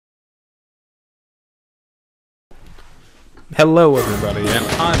Hello everybody, and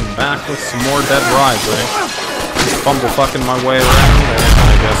I'm back with some more Dead Rising. Fumble fucking my way around, and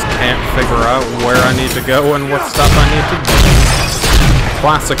I just can't figure out where I need to go and what stuff I need to do.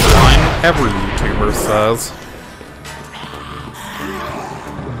 Classic line every YouTuber says.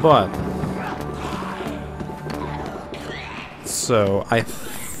 But... so,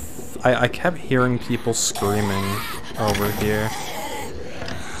 I kept hearing people screaming over here.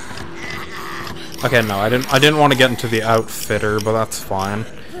 Okay, no, I didn't want to get into the outfitter, but that's fine.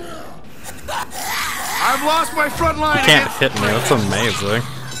 I've lost my front line. You can't hit me, that's amazing.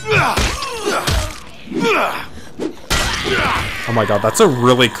 Oh my god, that's a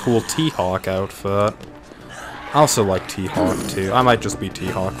really cool T-Hawk outfit. I also like T-Hawk too. I might just be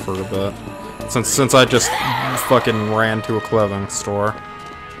T-Hawk for a bit. Since I just fucking ran to a clothing store.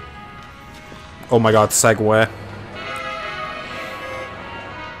 Oh my god, segue.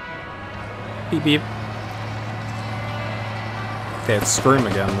 Beep beep. Okay, it's Scream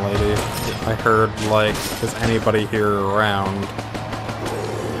again, lady. I heard, like, is anybody here around?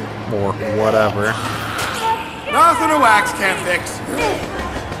 Or whatever. Nothing a wax can't fix.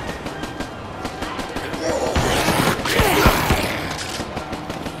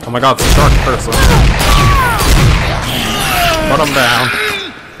 Oh my god, it's a dark person. Put him down.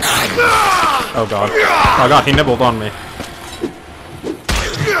 Oh god. Oh god, he nibbled on me.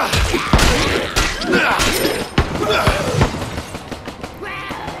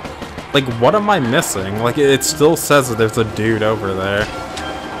 Like, what am I missing? Like, it still says that there's a dude over there.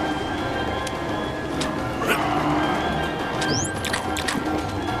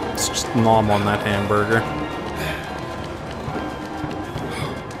 It's just nom on that hamburger.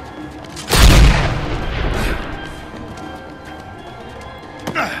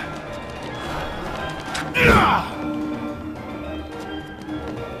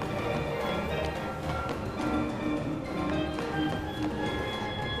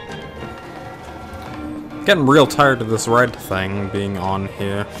 Getting real tired of this red thing being on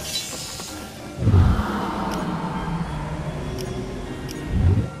here.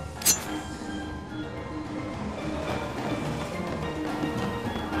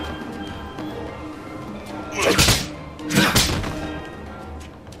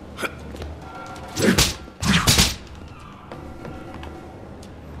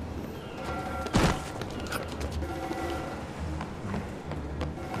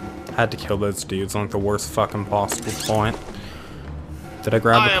 Had to kill those dudes on like the worst fucking possible point. Did I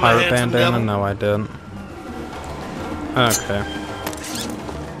grab the pirate bandana? No, I didn't. Okay.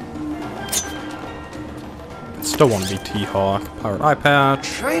 Still want to be T-Hawk. Pirate eye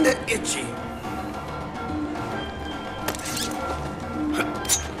patch. Kinda itchy.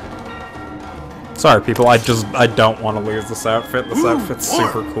 Sorry, people. I don't want to lose this outfit. This outfit's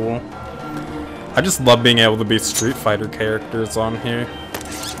super cool. I just love being able to be Street Fighter characters on here.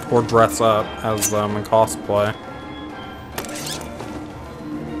 Or dress up as them in cosplay.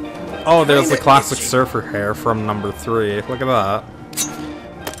 Oh, there's the classic surfer hair from number 3. Look at that.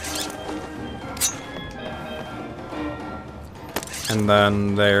 And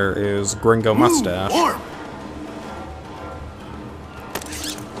then there is Gringo Mustache.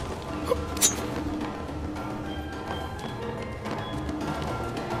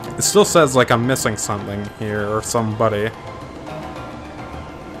 It still says like I'm missing something here or somebody.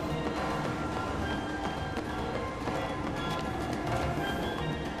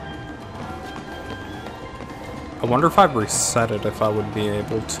 I wonder if I've reset it, if I would be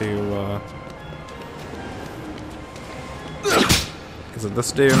able to, Is it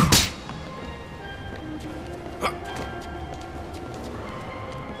this dude?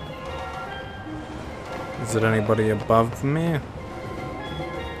 Is it anybody above me?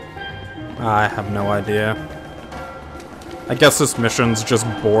 I have no idea. I guess this mission's just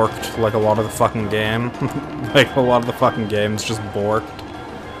borked, like a lot of the fucking game. Like, a lot of the fucking game's just borked.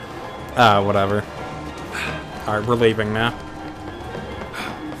 Whatever. Alright, we're leaving now.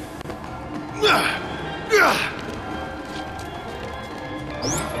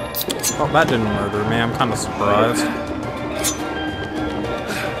 Oh, that didn't murder me. I'm kind of surprised.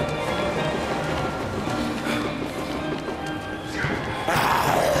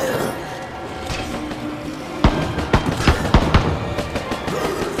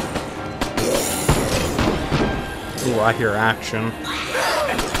 Ooh, I hear action.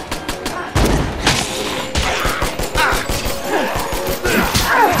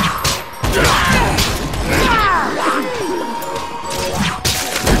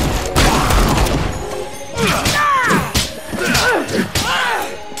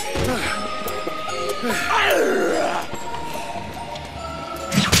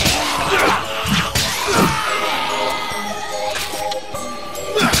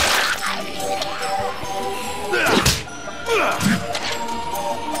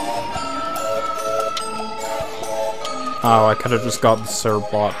 Oh, I could have just got the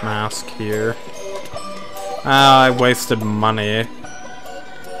Sirbot mask here. Ah, I wasted money.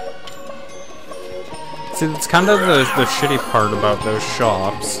 See, that's kind of the shitty part about those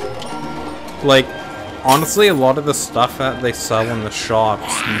shops. Like, honestly, a lot of the stuff that they sell in the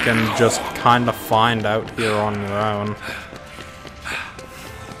shops, you can just kind of find out here on your own.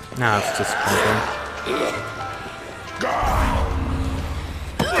 Nah, it's disappointing.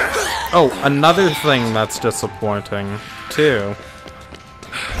 Oh, another thing that's disappointing, too.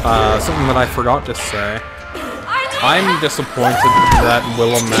 Something that I forgot to say. I'm disappointed that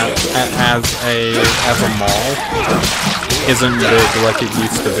Willamette as a mall isn't big like it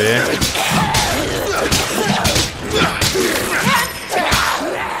used to be.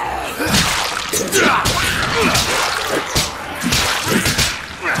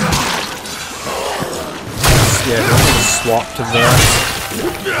 Yeah, I'm gonna swap to this.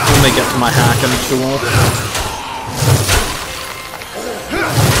 When they get to my hacking tool.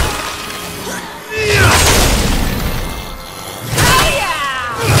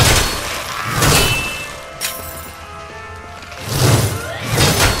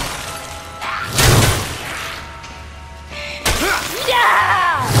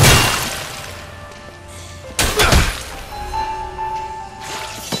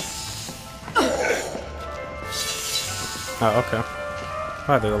 Oh, okay.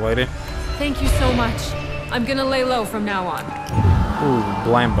 Hi there, lady. Thank you so much. I'm gonna lay low from now on. Ooh,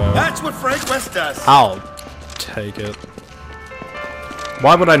 Blambo. That's what Frank West does. I'll take it.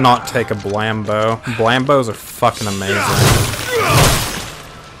 Why would I not take a Blambo? Blambos are fucking amazing.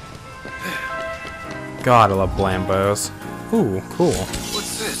 God, I love Blambos. Ooh, cool.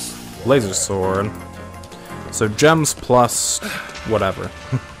 What's this? Laser sword. So gems plus whatever.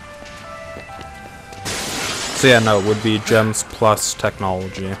 So yeah, no, it would be gems plus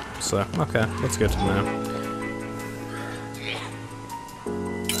technology. So, okay, that's good to know.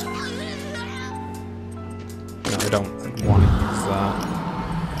 No, I don't want to use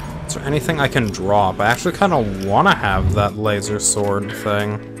that. Is there anything I can drop? I actually kind of want to have that laser sword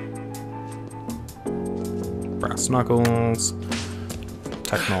thing. Brass knuckles.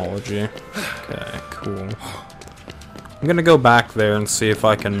 Technology. Okay, cool. I'm gonna go back there and see if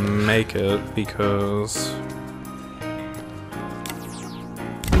I can make it, because...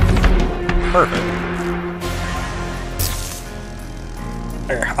 Perfect.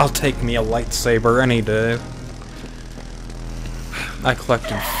 There, I'll take me a lightsaber any day. I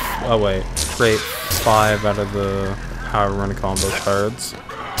collected... oh wait, create 5 out of the however many combo cards.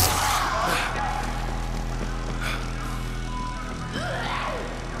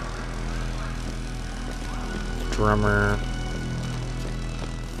 Drummer.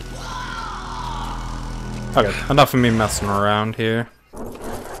 Okay, enough of me messing around here.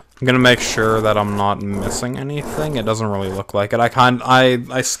 I'm gonna make sure that I'm not missing anything. It doesn't really look like it.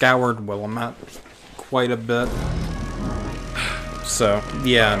 I scoured Willamette quite a bit. So,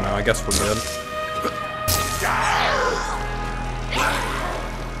 yeah, no, I guess we're good.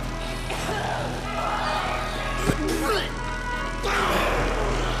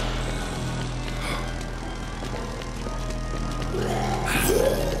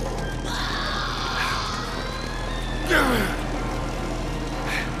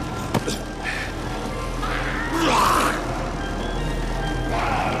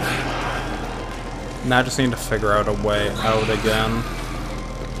 Now I just need to figure out a way out again.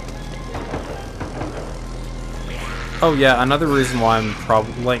 Oh yeah, another reason why I'm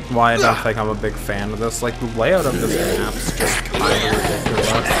probably why I don't think I'm a big fan of this, like the layout of this map's just kind of ridiculous.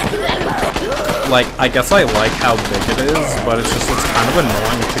 Like, I guess I like how big it is, but it's kind of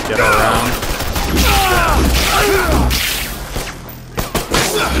annoying to get around.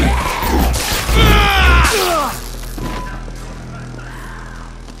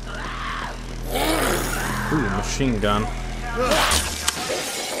 Ooh, machine gun.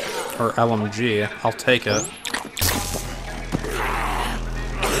 Or LMG. I'll take it.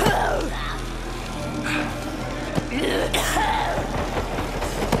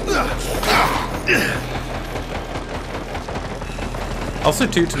 Also,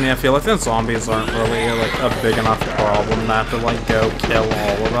 too, to me, I feel like the zombies aren't really, like, a big enough problem not to, like, go kill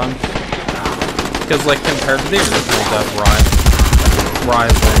all of them. Because, like, compared to the original Dead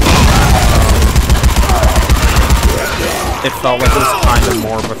Rising, it felt like it was kind of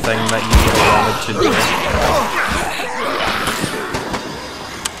more of a thing that you really wanted to do.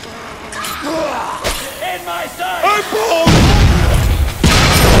 In my sight! I'm pulled!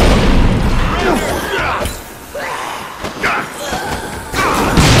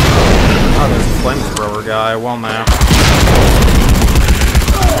 Oh, there's a flamethrower guy. Well, now.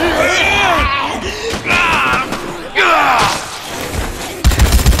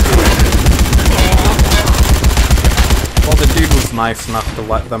 nice enough to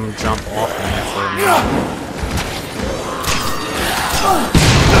let them jump off me for a minute.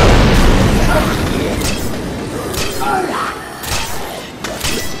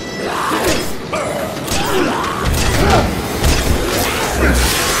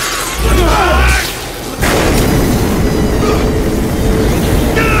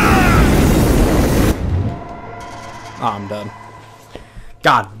 Oh, I'm dead.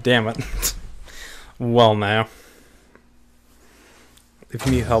 God damn it. Well, now. If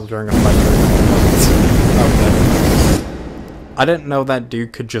you need help during a fight, okay. I didn't know that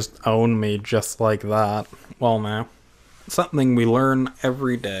dude could just own me just like that. Well, now. Something we learn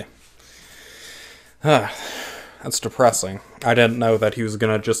every day. That's depressing. I didn't know that he was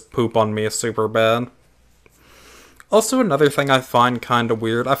gonna just poop on me super bad. Also, another thing I find kinda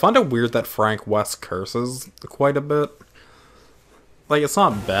weird. I find it weird that Frank West curses quite a bit. Like, it's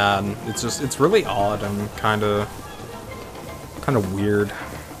not bad. It's just, it's really odd and kinda weird.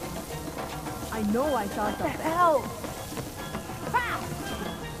 I know I thought the hell.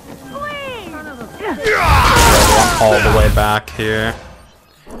 I'm all the way back here.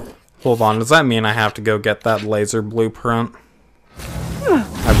 Hold on, does that mean I have to go get that laser blueprint?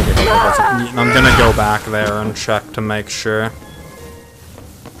 I'm gonna go back there and check to make sure.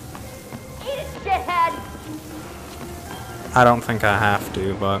 Eat it, shithead. I don't think I have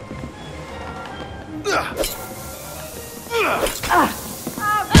to, but...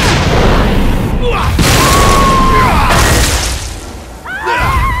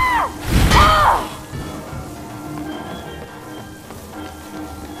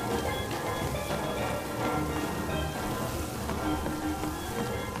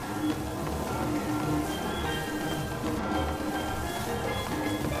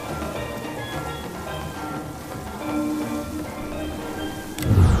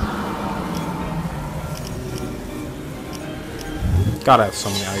 Gotta have so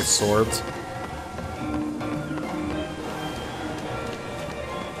many ice swords.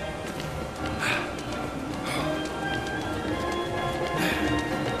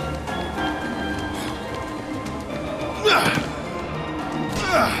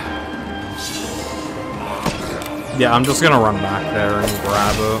 Yeah, I'm just gonna run back there and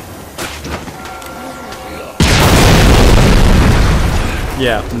grab it.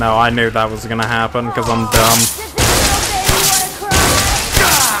 Yeah, no, I knew that was gonna happen because I'm dumb.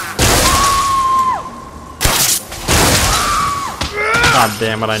 God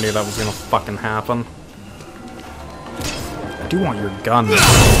damn it, I knew that was gonna fucking happen. I do want your gun.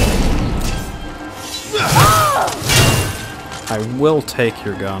 I will take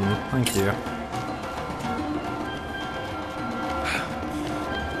your gun. Thank you.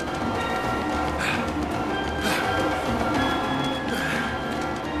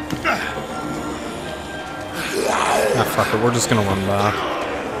 Ah, fuck it, we're just gonna run back.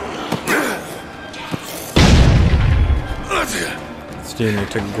 Still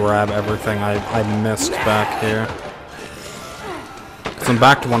need to grab everything I missed back here. Cause I'm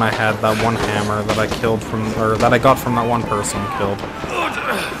back to when I had that one hammer that I killed from, or that I got from that one person killed.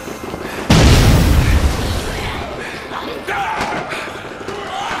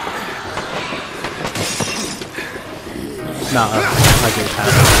 No, I do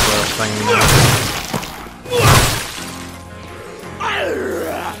have the thing now.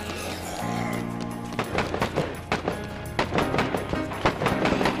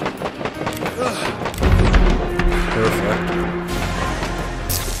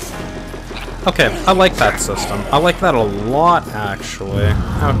 Okay, I like that system. I like that a lot, actually.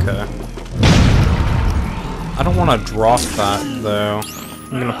 Okay. I don't want to drop that, though.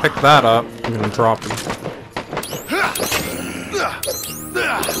 I'm gonna pick that up. I'm gonna drop it.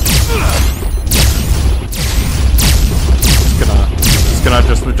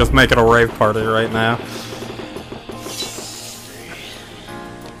 Just gonna just make it a rave party right now.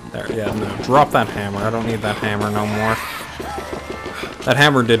 There, yeah, no. Drop that hammer. I don't need that hammer no more. That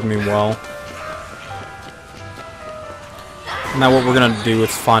hammer did me well. Now what we're gonna do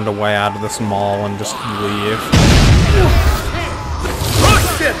is find a way out of this mall and just leave.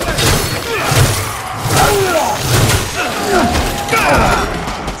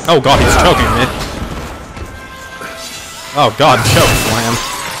 Oh god, he's choking me. Oh god, choke slam.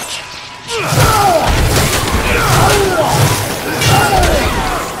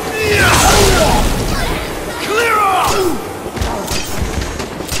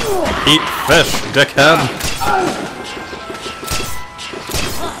 Eat fish, dickhead.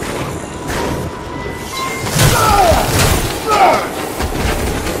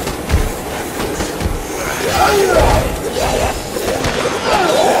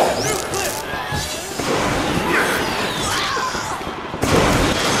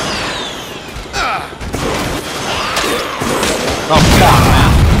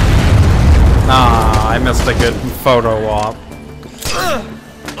 missed a good photo op.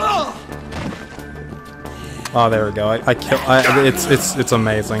 Oh, there we go. It's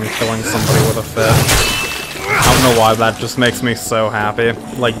amazing killing somebody with a fish. I don't know why, that just makes me so happy.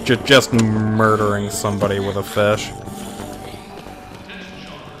 Like, just murdering somebody with a fish.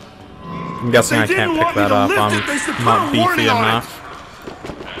 I'm guessing I can't pick that up. I'm not beefy enough.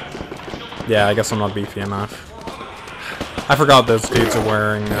 Yeah, I guess I'm not beefy enough. I forgot those dudes are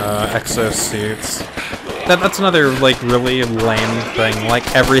wearing exosuits. That's another, like, really lame thing.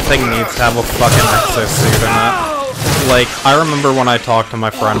 Like, everything needs to have a fucking exosuit in it. Like, I remember when I talked to my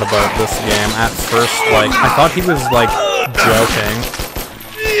friend about this game, at first, like, I thought he was, like, joking.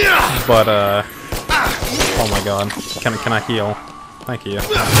 But, oh my god. Can I heal? Thank you.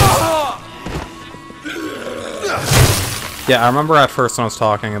 Yeah, I remember at first when I was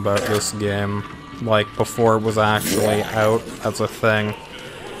talking about this game, like, before it was actually out as a thing,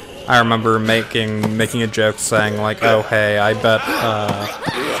 I remember making a joke saying, like, oh hey, I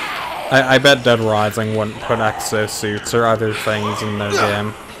bet Dead Rising wouldn't put exosuits or other things in their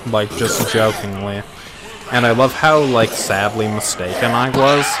game, like, just jokingly. And I love how, like, sadly mistaken I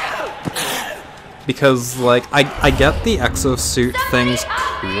was. Because, like, I get the exosuit thing's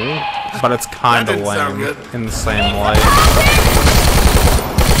cool, but it's kinda lame in the same light.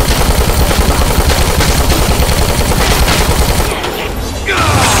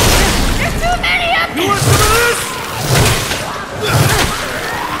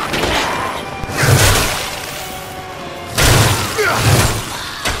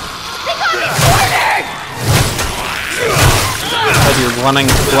 You're running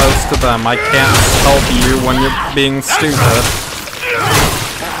close to them. I can't help you when you're being stupid.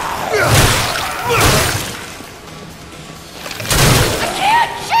 I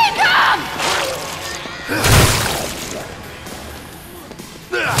can't shake him!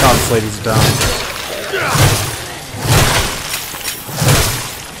 God, this lady's dumb.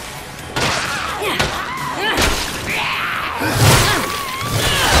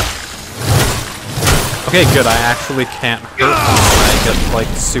 Okay, good. I actually can't hurt them when I get, like,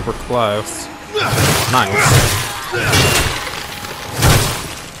 super close. Nice.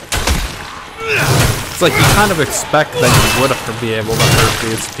 It's like you kind of expect that you would be able to hurt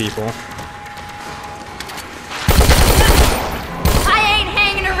these people. I ain't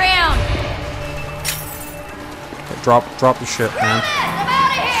hanging around. Drop the shit, man. I'm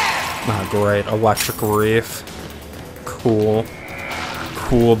out of here. Ah, great. Electric Reef. Cool.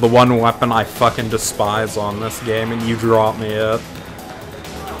 Cool, the one weapon I fucking despise on this game, and you drop me it.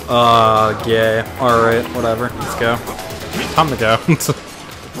 Gay. Alright, whatever. Let's go. Time to go.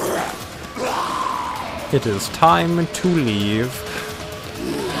 It is time to leave.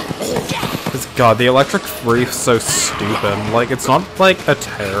 God, the Electric Reef's so stupid. Like, it's not, like, a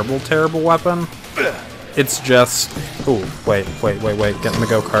terrible weapon. It's just... Ooh, wait. Get in the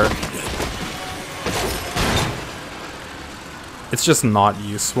go-kart. It's just not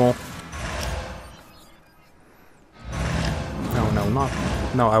useful.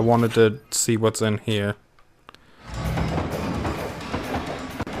 No, I wanted to see what's in here.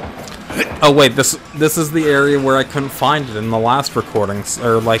 Oh wait, this is the area where I couldn't find it in the last recording,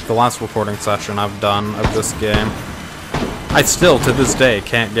 or like the last recording session I've done of this game. I still, to this day,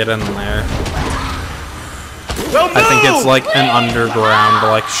 can't get in there. I think it's like an underground,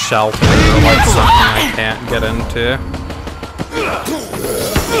 like, shelter, or like something I can't get into.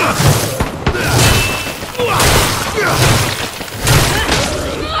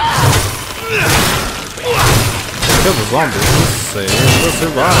 Kill the zombies, save the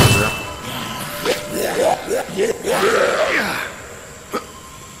survivor.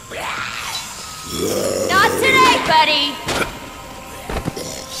 Not today, buddy.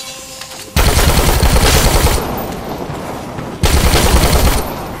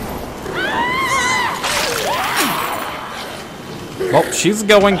 Well, she's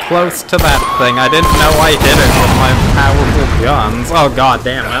going close to that thing. I didn't know I hit it with my powerful guns. Oh, god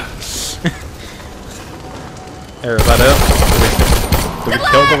damn it. There, is that it? Did we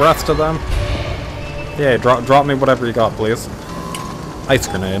kill the rest of them? Yeah, drop me whatever you got, please. Ice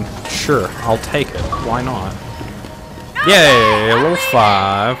grenade. Sure, I'll take it. Why not? Yay, level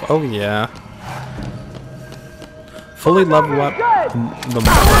 5. Oh, yeah. Fully level up the...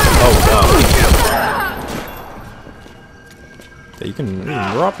 Oh, god. You can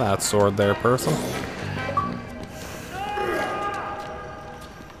drop that sword there, person.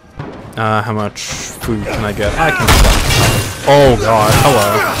 How much food can I get? I can get... Oh god,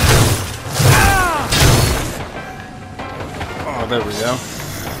 hello. Oh, there we go.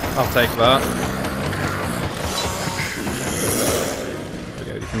 I'll take that.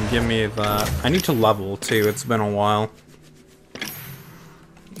 Okay, can give me that. I need to level, too. It's been a while.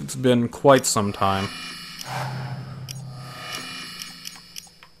 It's been quite some time.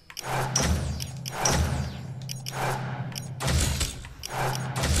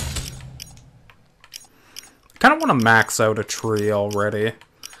 Kind of want to max out a tree already.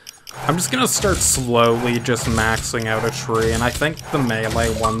 I'm just gonna start slowly just maxing out a tree, and I think the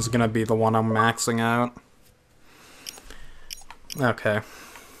melee one's gonna be the one I'm maxing out. Okay.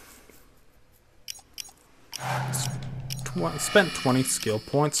 Spent 20 skill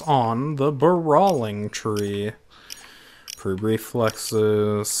points on the brawling tree. Improve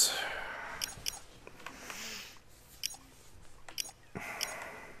reflexes.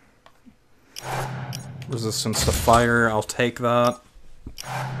 Resistance to fire, I'll take that.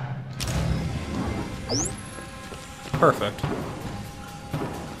 Perfect.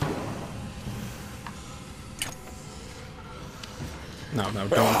 No,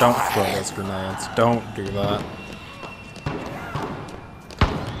 don't throw those grenades. Don't do that.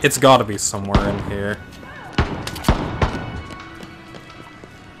 It's gotta be somewhere in here.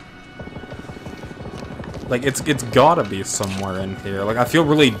 Like, it's gotta be somewhere in here. Like, I feel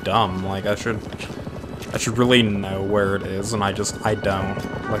really dumb. Like, I should really know where it is, and I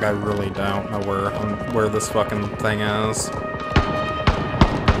don't. Like, I really don't know where this fucking thing is.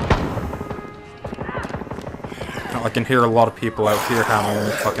 I can hear a lot of people out here having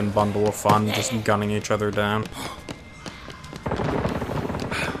a fucking bundle of fun, just gunning each other down.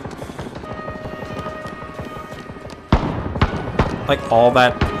 Like, all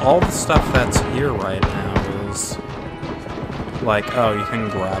the stuff that's here right now is... like, oh, you can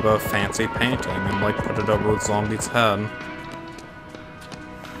grab a fancy painting and, like, put it over a zombie's head.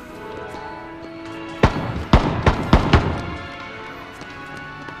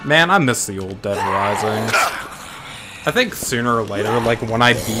 Man, I miss the old Dead Rising. I think sooner or later, like, when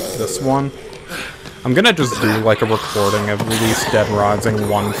I beat this one, I'm gonna just do, like, a recording of at least Dead Rising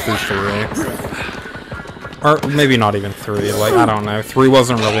 1 through 3. Or maybe not even 3, like, I don't know. 3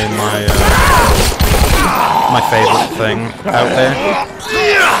 wasn't really my favorite thing out there.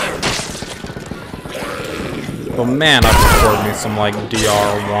 But man, I've recorded me some, like,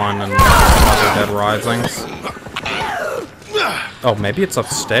 DR1 and other Dead Risings. Oh, maybe it's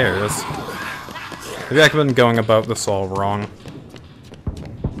upstairs. Maybe I've been going about this all wrong.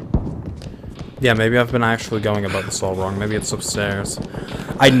 Yeah, maybe I've been actually going about this all wrong. Maybe it's upstairs.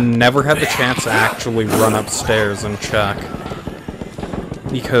 I never had the chance to actually run upstairs and check.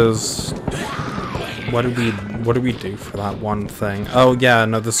 Because... What did we do for that one thing? Oh yeah,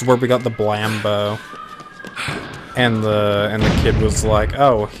 no, this is where we got the Blambo. And the kid was like,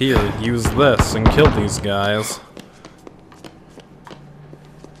 oh, here, use this and kill these guys.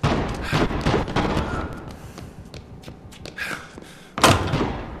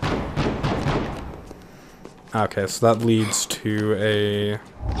 Okay, so that leads to a...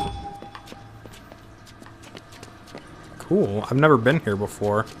 Cool, I've never been here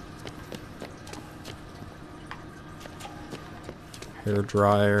before. Hair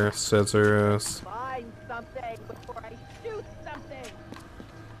dryer, scissors. Find something before I shoot something.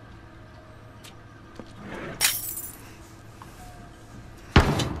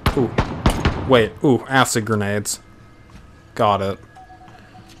 Ooh. Wait, ooh, acid grenades. Got it.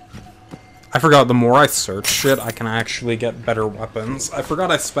 I forgot, the more I search shit, I can actually get better weapons. I forgot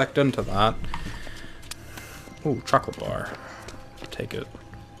I spec'd into that. Ooh, chocolate bar. Take it.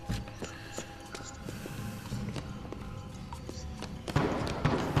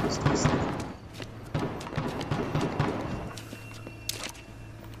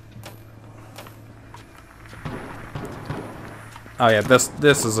 Oh yeah, this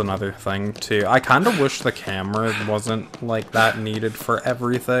is another thing too. I kind of wish the camera wasn't like that needed for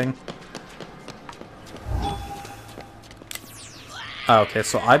everything. Okay,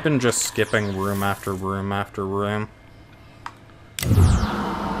 so I've been just skipping room after room after room.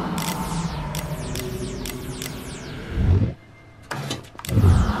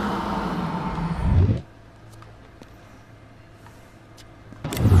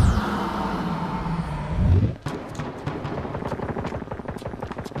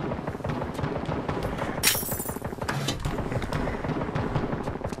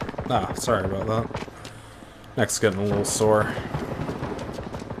 Ah, sorry about that. Neck's getting a little sore.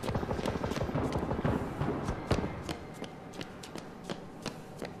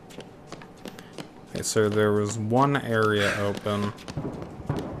 Okay, so there was one area open.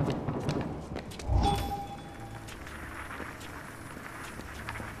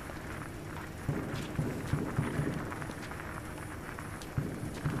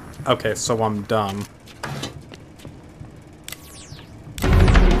 Okay, so I'm done.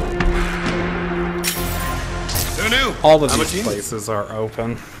 All of these places are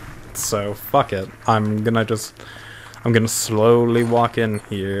open. So, fuck it. I'm gonna slowly walk in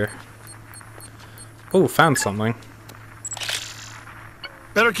here. Oh, found something.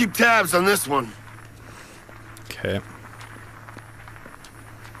 Better keep tabs on this one. Okay.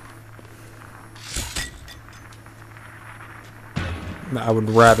 I would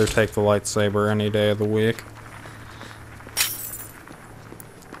rather take the lightsaber any day of the week.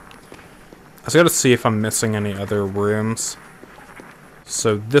 I just gotta see if I'm missing any other rooms.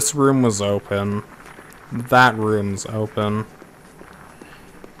 So this room was open. That room's open.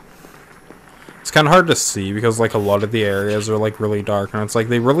 It's kind of hard to see because like a lot of the areas are like really dark, and it's like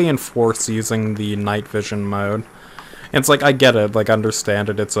they really enforce using the night vision mode. And it's like I get it, like understand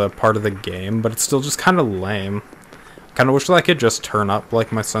it, it's a part of the game, but it's still just kind of lame. Kind of wish that I could just turn up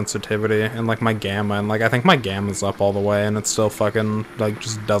like my sensitivity and like my gamma, and like I think my gamma's up all the way, and it still fucking like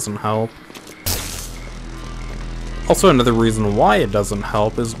just doesn't help. Also, another reason why it doesn't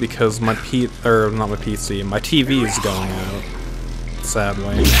help is because my my TV is going out,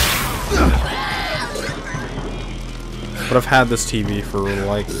 sadly. But I've had this TV for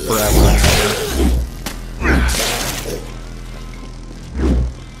like forever.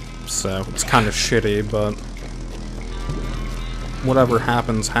 So it's kind of shitty, but whatever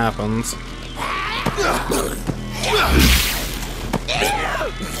happens, happens.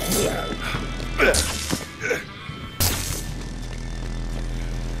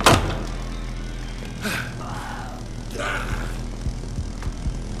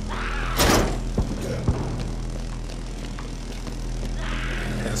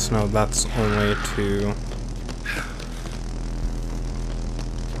 Yes, no, that's only to...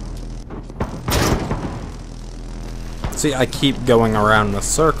 See, I keep going around in a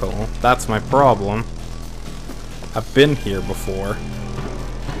circle. That's my problem. I've been here before.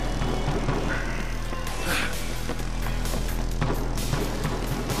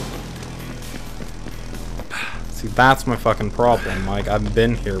 See, that's my fucking problem. Like, I've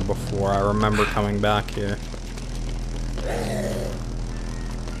been here before. I remember coming back here.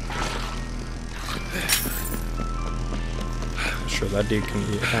 Sure, that dude can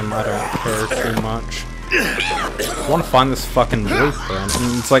eat him. I don't care too much. I want to find this fucking blueprint.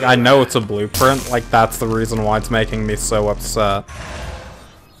 And it's like, I know it's a blueprint. Like, that's the reason why it's making me so upset.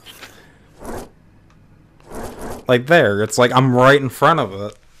 Like, there. It's like, I'm right in front of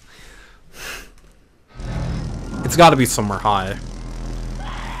it. It's gotta be somewhere high.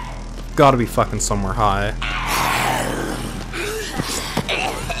 Gotta be fucking somewhere high.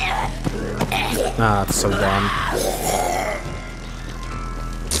 Ah, it's so dumb.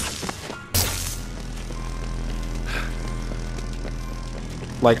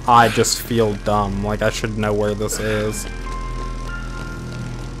 Like, I just feel dumb. Like, I should know where this is.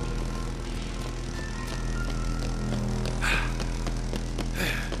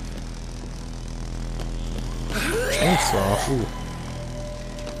 Chainsaw. Ooh.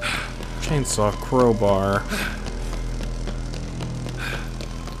 Chainsaw, crowbar.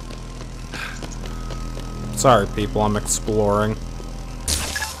 Sorry, people, I'm exploring.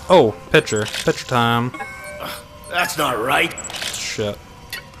 Oh, picture. Picture time. That's not right. Shit.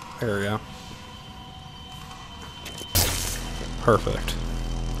 There we go. Perfect.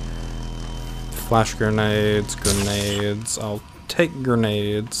 Flash grenades, grenades. I'll take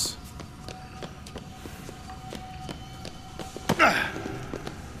grenades.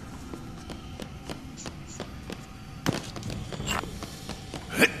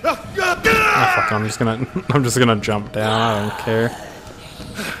 Oh, fuck, I'm just gonna jump down, I don't care.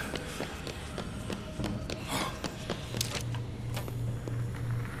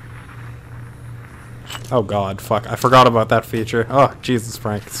 Oh god, fuck, I forgot about that feature. Oh, Jesus,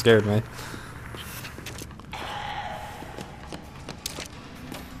 Frank, it scared me.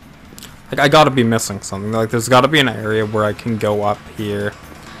 Like, I gotta be missing something. Like, there's gotta be an area where I can go up here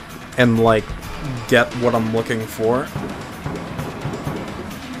and, like, get what I'm looking for.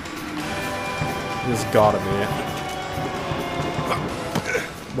 There's gotta be.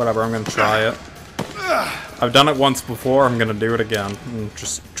 Whatever, I'm gonna try it. I've done it once before, I'm gonna do it again. And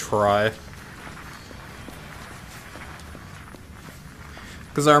just try.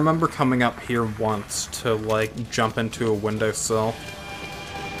 Because I remember coming up here once to, like, jump into a windowsill.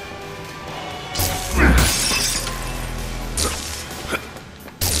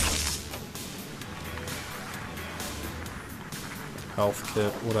 Health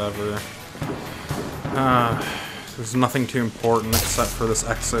kit, whatever. There's nothing too important except for this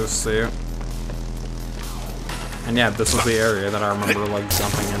exosuit. And yeah, this was the area that I remember, like,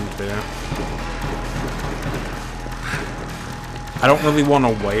 jumping into. I don't really want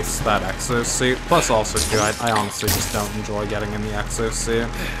to waste that exosuit. Plus, also, too, I honestly just don't enjoy getting in the exosuit.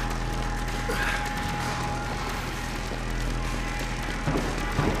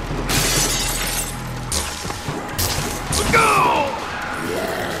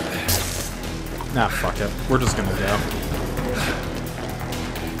 Nah, fuck it. We're just gonna go.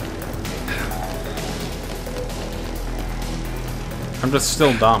 I'm just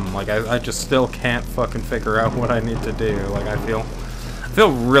still dumb. Like, I just still can't fucking figure out what I need to do. Like, I feel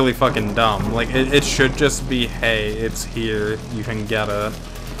really fucking dumb. Like, it should just be, hey, it's here, you can get it.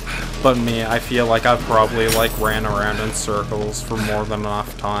 But me, I feel like I've probably, like, ran around in circles for more than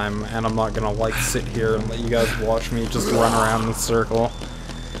enough time, and I'm not gonna, like, sit here and let you guys watch me just run around in a circle.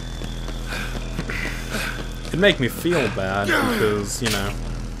 It'd make me feel bad, because, you know,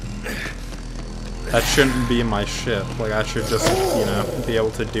 that shouldn't be my shit. Like, I should just, you know, be able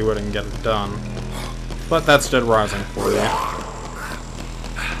to do it and get it done. But that's Dead Rising for you.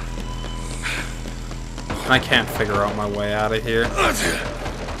 I can't figure out my way out of here.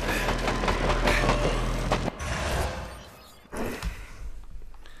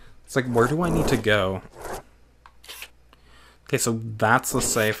 It's like, where do I need to go? Okay, so that's the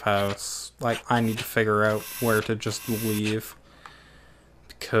safe house. Like, I need to figure out where to just leave.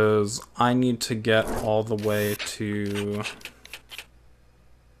 Because I need to get all the way to...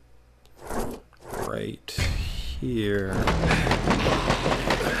 right here.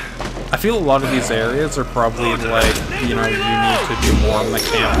 I feel a lot of these areas are probably like, you know, you need to do more in the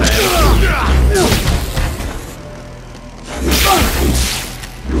campaign.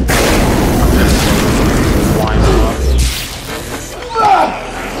 Why not?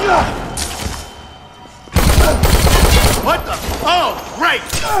 What the? Oh, right!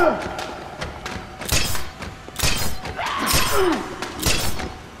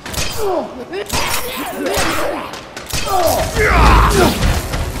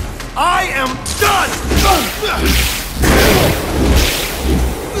 I am done!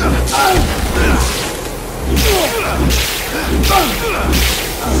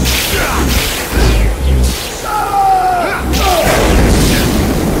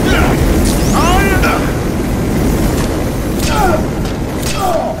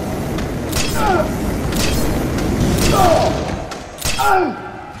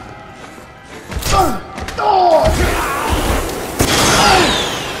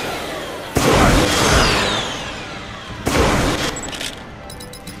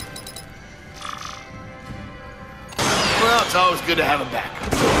 Well, it's always good to have a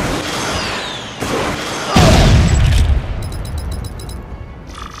backup.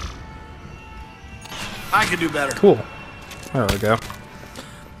 I can do better. Cool. There we go.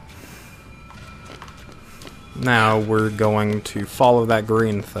 Now we're going to follow that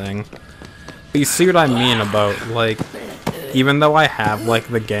green thing. You see what I mean about, like, even though I have, like,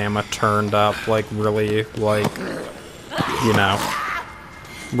 the gamma turned up, like, really, like, you know,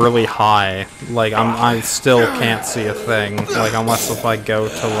 really high, like, I still can't see a thing, like, unless if I go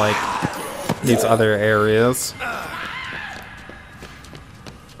to, like, these other areas.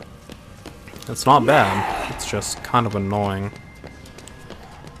 It's not bad, it's just kind of annoying.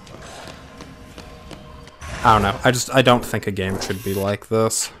 I don't know, I don't think a game should be like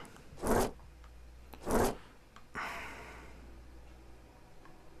this. I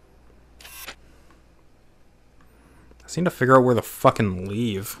just need to figure out where to fucking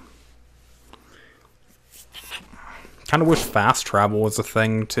leave. Kinda wish fast travel was a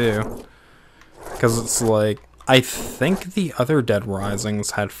thing, too. Because it's like, I think the other Dead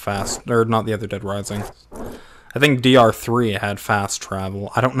Risings had fast... or not the other Dead Risings. I think DR3 had fast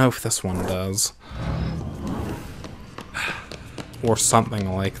travel. I don't know if this one does. Or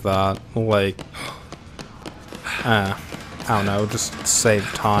something like that. Like... I don't know, just save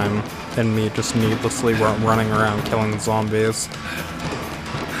time. And me just needlessly running around killing zombies.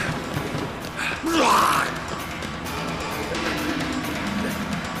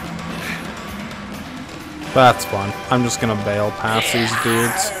 But that's fun. I'm just gonna bail past these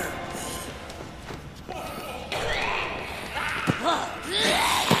dudes.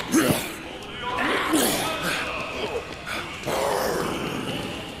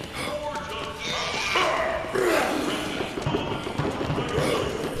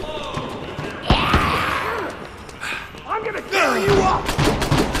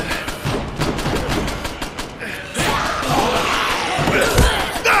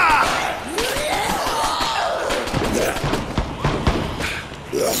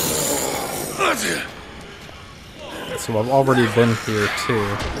 So I've already been here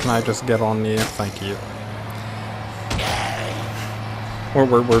too. Can I just get on you? Thank you. Or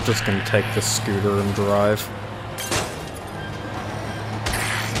we're just gonna take this scooter and drive.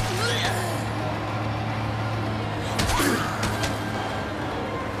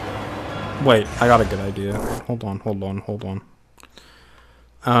 Wait, I got a good idea. Hold on.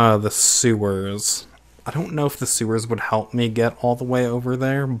 The sewers. I don't know if the sewers would help me get all the way over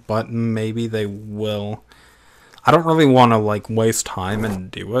there, but maybe they will. I don't really want to, like, waste time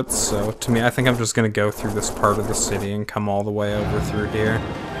and do it, so to me, I think I'm just gonna go through this part of the city and come all the way over through here.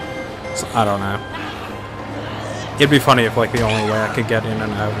 So, I don't know. It'd be funny if, like, the only way I could get in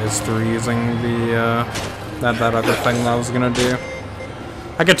and out is through using the, that other thing that I was gonna do.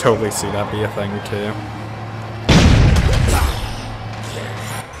 I could totally see that be a thing, too.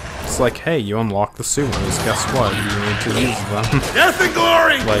 It's like, hey, you unlock the sewers, guess what? You need to use them. Death and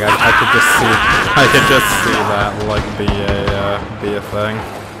glory! Like, I could just see that, like, be a thing.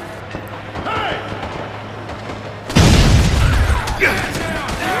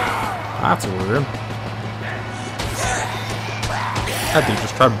 That's weird. That dude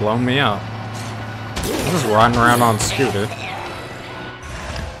just tried blowing me up. I'm just riding around on scooter.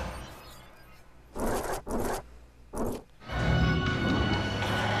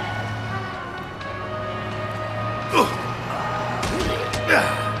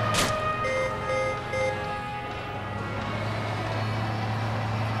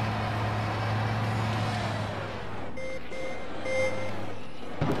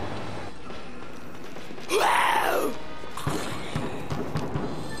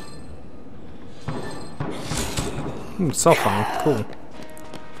 Cell phone, cool.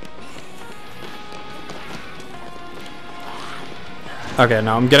 Okay,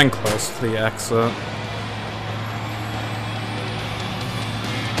 now I'm getting close to the exit.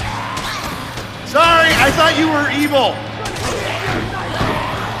 Sorry, I thought you were evil.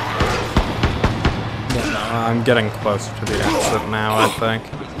 Yeah, no, I'm getting close to the exit now, I think.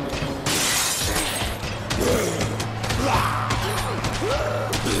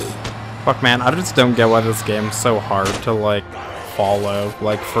 Fuck, man, I just don't get why this game's so hard to, like, follow,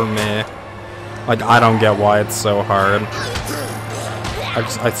 like, for me. Like, I don't get why it's so hard.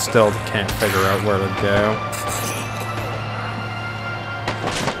 I still can't figure out where to go.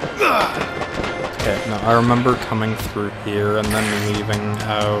 Okay, no, I remember coming through here and then leaving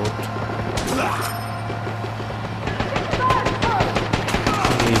out.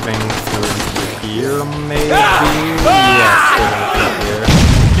 Leaving through here, maybe? Yes, through here.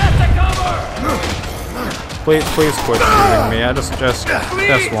 Please quit shooting me. I just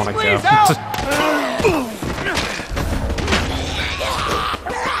want to go.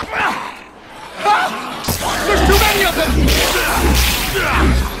 There's too many of them.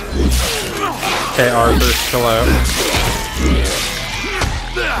 Okay, Arthur, chill out.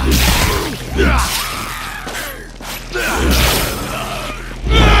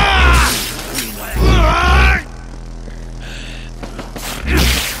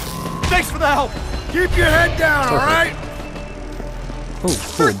 Thanks for the help. Keep your head down, all right? Ooh,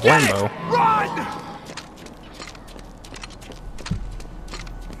 cool, Blambo. Run!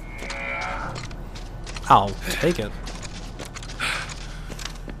 I'll take it.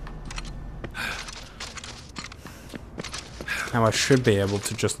 Now I should be able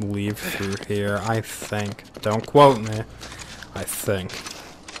to just leave through here, I think. Don't quote me. I think.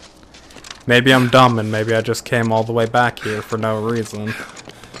 Maybe I'm dumb and maybe I just came all the way back here for no reason.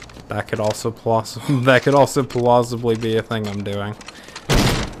 That could also plausibly be a thing I'm doing.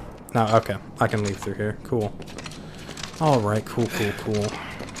 No, okay. I can leave through here. Cool. Alright, cool.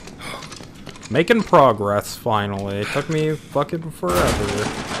 Making progress, finally. It took me fucking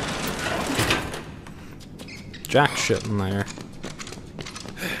forever. Jack shit in there.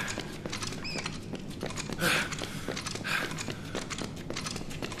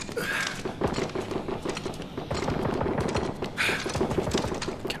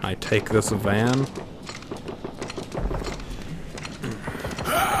 Can I take this van?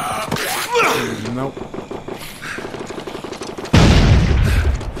 Nope.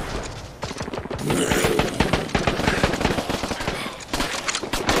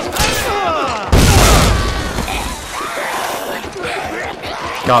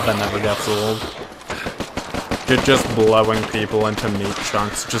 God, that never gets old. Just blowing people into meat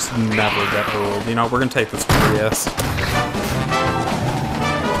chunks just never get old. You know, we're gonna take this Prius.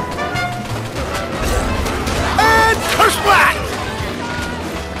 And curse black!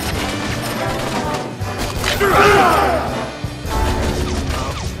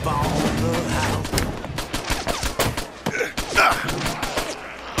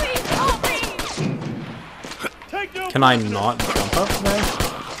 Can I not jump up there?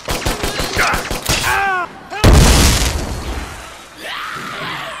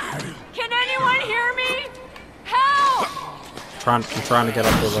 Can anyone hear me? Help! I'm trying to get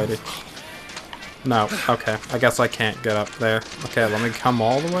up there, lady. No, okay. I guess I can't get up there. Okay, let me come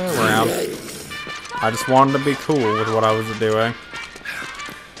all the way around. I just wanted to be cool with what I was doing.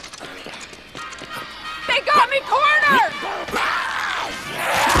 They got me cornered!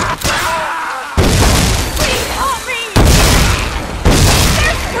 Please help me!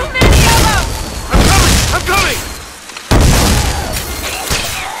 There's too many of them! I'm coming!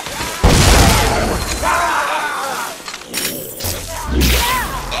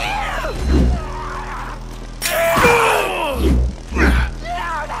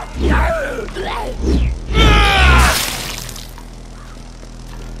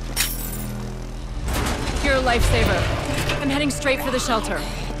 You're a lifesaver. I'm heading straight for the shelter.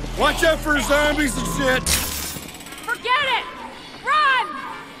 Watch out for zombies and shit! Forget it! Run!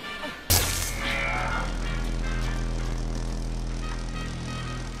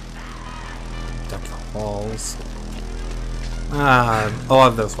 Deck the halls. A lot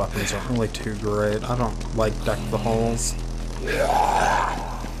of those weapons aren't really too great. I don't like Deck the halls.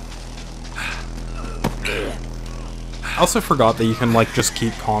 I also forgot that you can like just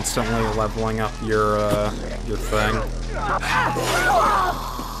keep constantly leveling up your thing.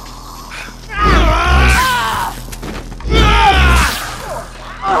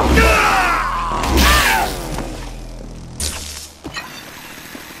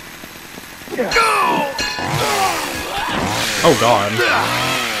 Oh god.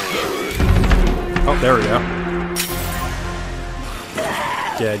 Oh, there we go.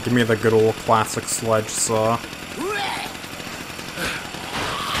 Yeah, give me the good old classic sledge saw.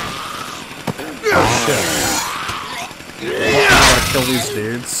 Oh shit. I gotta kill these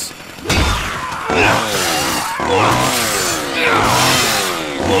dudes.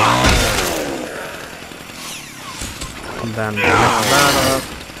 And then pick that up.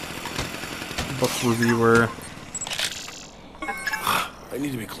 Book reviewer. I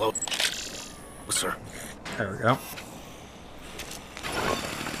need to be close. Sir. There we go.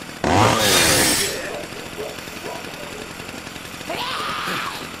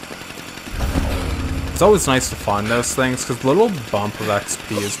 It's always nice to find those things, because the little bump of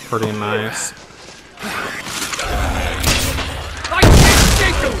XP is pretty nice.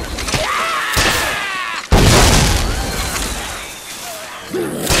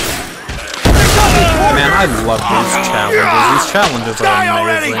 Man, I love these challenges. These challenges are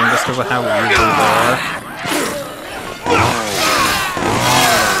amazing just because of how easy they are.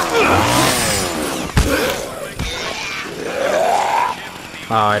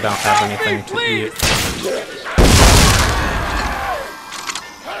 Oh, I don't have anything to eat.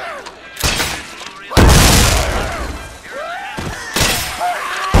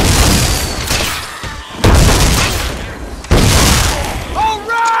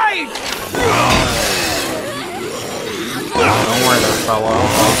 Don't worry there, fella. I'll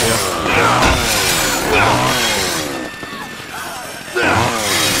help you.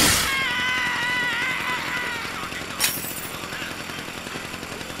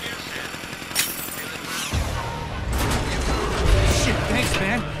 Shit, thanks,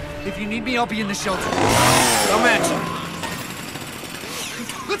 man. If you need me, I'll be in the shelter. I'll match you.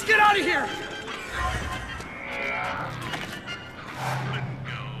 Let's get out of here!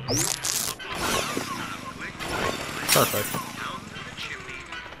 Perfect.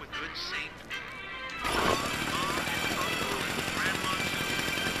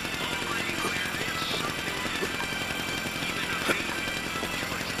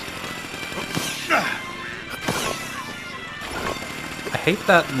 I hate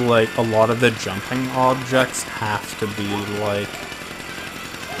that, like, a lot of the jumping objects have to be, like,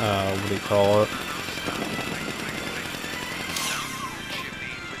 what do you call it?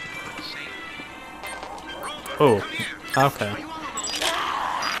 Oh, okay.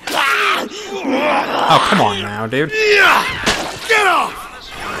 Oh, come on now, dude. Get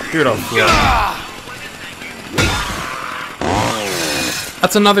off! Dude, oh,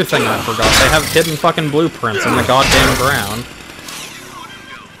 that's another thing I forgot. They have hidden fucking blueprints in the goddamn ground.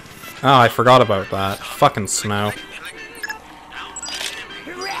 Oh, I forgot about that. Fucking snow.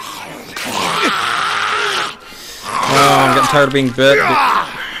 Oh, I'm getting tired of being bit.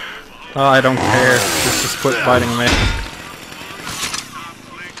 Oh, I don't care. Just quit biting me.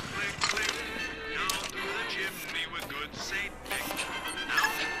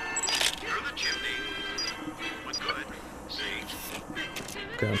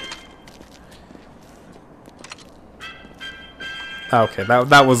 Good. Okay,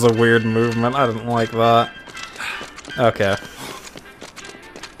 that was a weird movement. I didn't like that. Okay.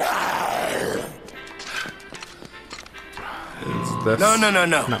 Is this? No.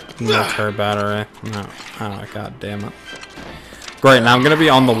 No, military battery. No. Oh, god damn it. Great, now I'm gonna be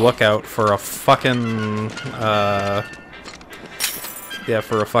on the lookout for a fucking, yeah,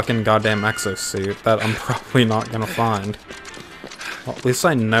 for a fucking goddamn exosuit that I'm probably not gonna find. Well, at least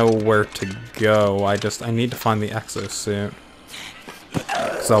I know where to go. I need to find the exosuit.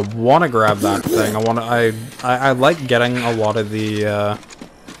 So I want to grab that thing. I like getting a lot of the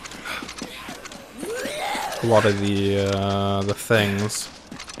things,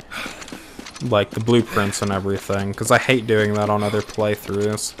 like the blueprints and everything, because I hate doing that on other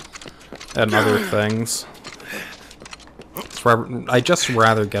playthroughs and other things. I just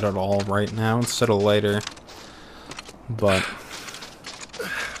rather get it all right now instead of later. But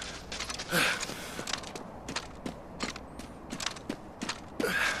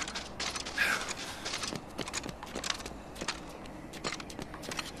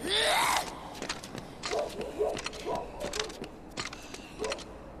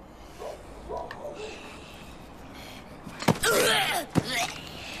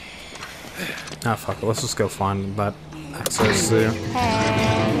ah, fuck it, let's just go find that exosuit.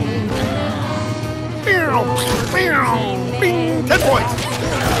 10 points!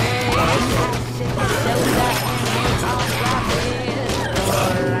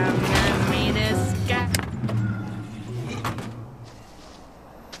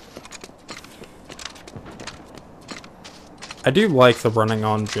 I do like the running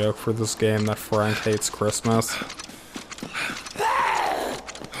on joke for this game that Frank hates Christmas.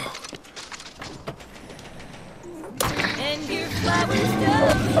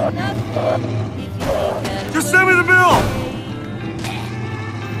 Just send me the bill!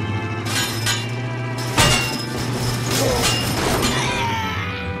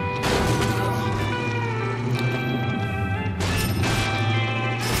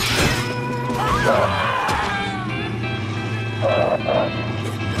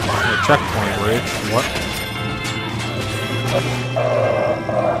 Checkpoint reach. What?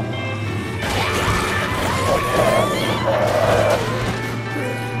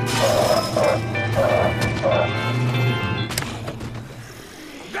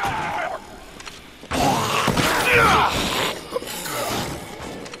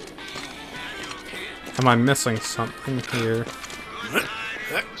 Am I missing something here? I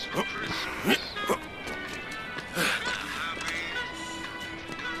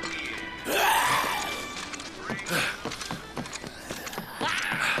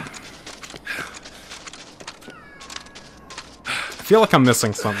feel like I'm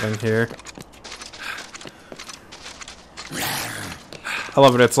missing something here. I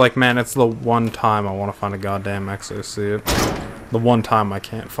love it. It's like, man, it's the one time I want to find a goddamn exosuit. The one time I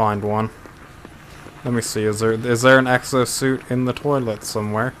can't find one. Let me see, is there an exosuit in the toilet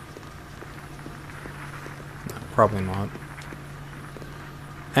somewhere? No, probably not.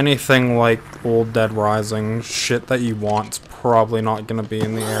 Anything like Old Dead Rising, shit that you want's probably not gonna be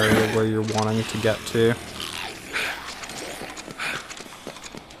in the area where you're wanting to get to.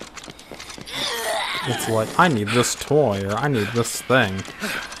 It's like, I need this toy, or I need this thing.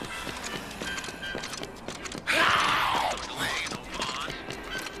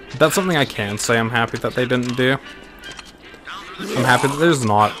 That's something I can say I'm happy that they didn't do. I'm happy that there's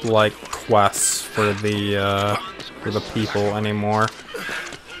not, like, quests for the people anymore.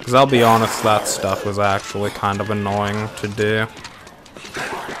 Because I'll be honest, that stuff was actually kind of annoying to do.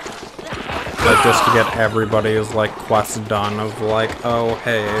 Like, just to get everybody's, like, quests done of, like, oh,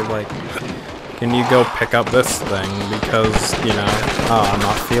 hey, like, can you go pick up this thing? Because, you know, oh, I'm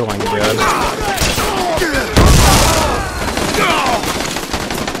not feeling good.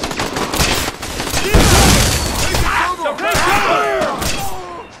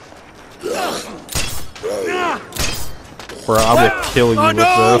 Bro, I will kill you with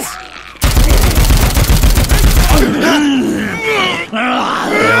this.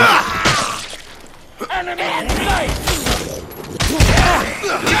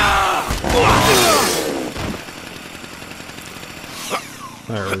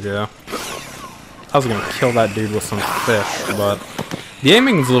 There we go. I was gonna kill that dude with some fish, but the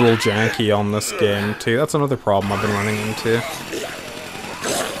aiming's a little janky on this game too. That's another problem I've been running into.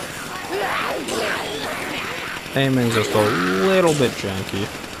 Aiming's just a little bit janky.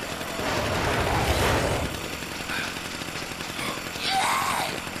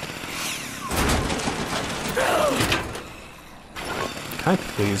 Can I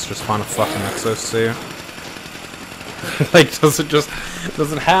please just find a fucking exosuit? Like, does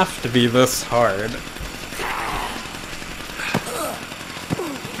it have to be this hard?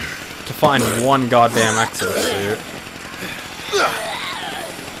 To find one goddamn exosuit.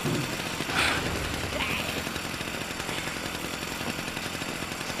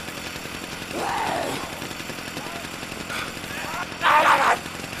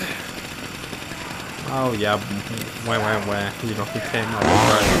 Oh yeah, where? You know, he came up,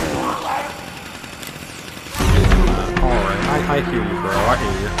 right? Alright, I hear you, bro, I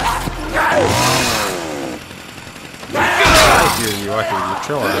hear you. I hear you,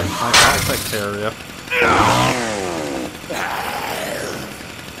 chill out. I'll take care of you.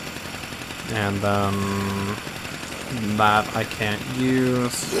 And then... that I can't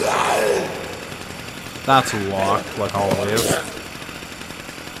use. That's locked, like always.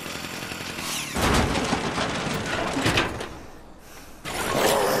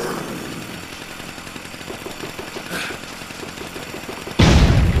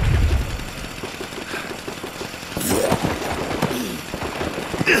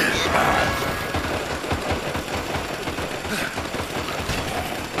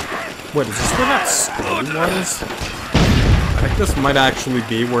 Wait, is this where that school was? I think this might actually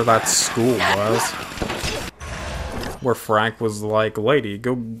be where that school was. Where Frank was like, lady,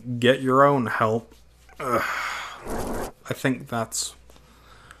 go get your own help. Ugh. I think that's...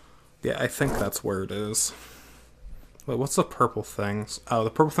 yeah, I think that's where it is. Wait, what's the purple things? Oh, the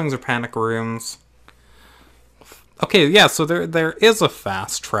purple things are panic rooms. Okay, yeah, so there is a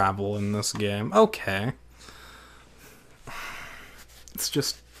fast travel in this game. Okay. It's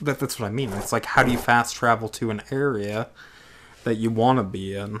just... that's what I mean. It's like, how do you fast travel to an area that you want to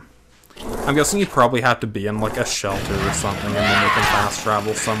be in? I'm guessing you probably have to be in, like, a shelter or something, and then you can fast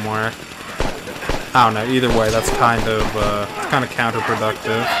travel somewhere. I don't know. Either way, that's kind of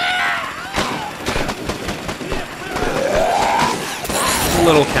counterproductive. A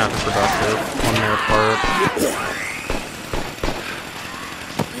little counterproductive on their part.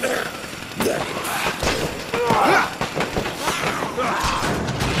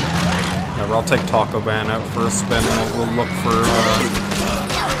 I'll take Taco Van out for a spin and we'll look for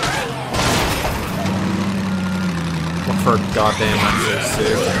a goddamn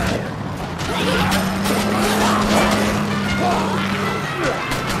exosuit.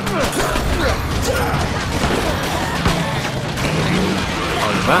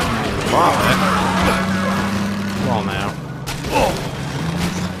 Oh, is that nearby? Well now.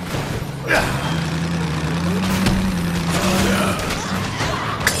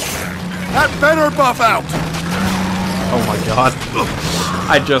 That better buff out! Oh my god.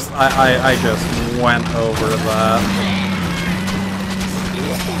 I just went over that.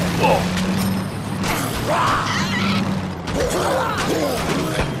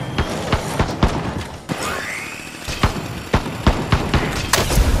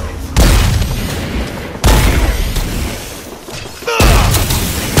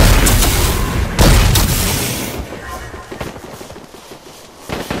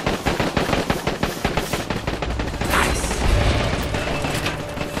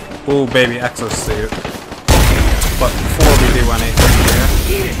 Ooh, baby, exosuit. But before we do anything here...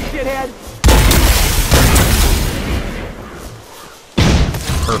 Eat it, shithead!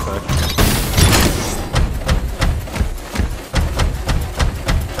 Perfect.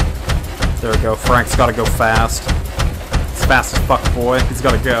 There we go. Frank's gotta go fast. He's fast as fuck, boy. He's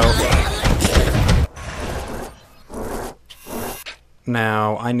gotta go.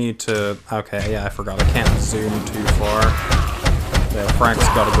 Now, I need to... okay, yeah, I forgot. I can't zoom too far. Yeah, Frank's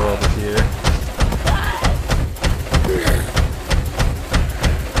gotta go over here.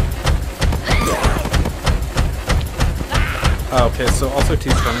 Okay, so also to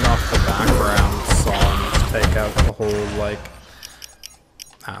turn off the background songs, take out the whole, like...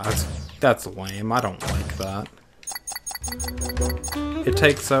 that's lame. I don't like that. It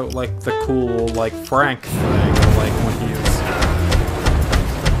takes out, like, the cool, like, Frank thing, like, when he's...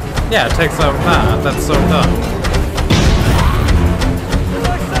 yeah, it takes out that. That's so dumb.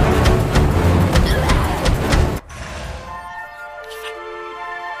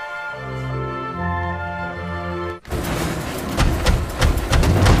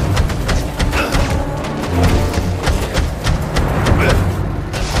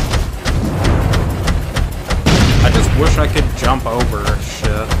 Wish I could jump over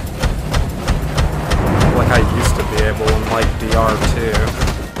shit like I used to be able in like DR2.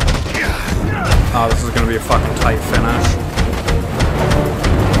 Oh, this is gonna be a fucking tight finish.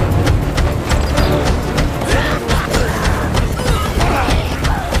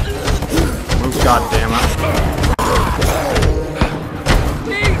 Move, goddammit.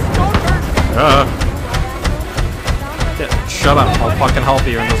 Yeah, shut up, I'll fucking help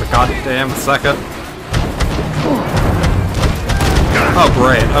you in just a goddamn second. Oh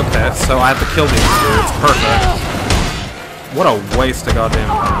great, okay, so I have to kill these dudes, perfect. What a waste of goddamn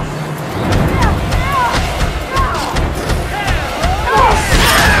time.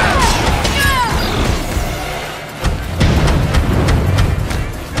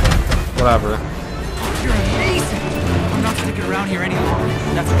 Whatever. around here any longer.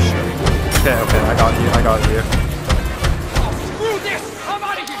 That's for sure. Okay, I got you, I got you. Oh, screw this! I'm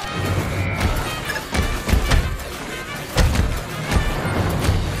out of here!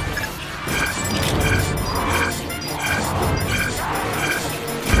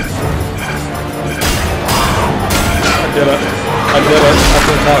 I did it. That's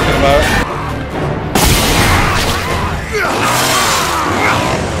what I'm talking about.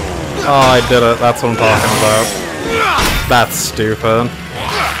 Oh, I did it. That's what I'm talking about. That's stupid.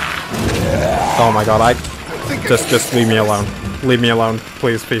 Oh my god, just leave me alone. Leave me alone.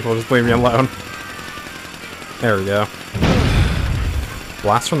 Please, people, just leave me alone. There we go.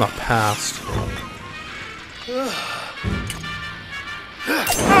 Blast from the past.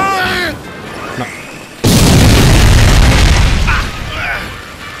 No.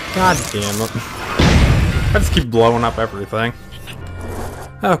 God damn it. I just keep blowing up everything.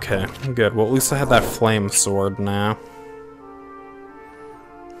 Okay, good. Well, at least I had that flame sword now.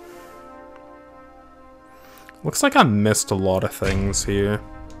 Looks like I missed a lot of things here.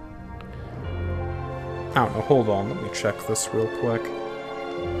 I don't know, hold on, let me check this real quick.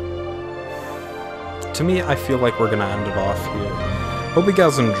 To me, I feel like we're gonna end it off here. Hope you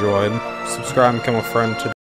guys enjoyed. Subscribe and become a friend to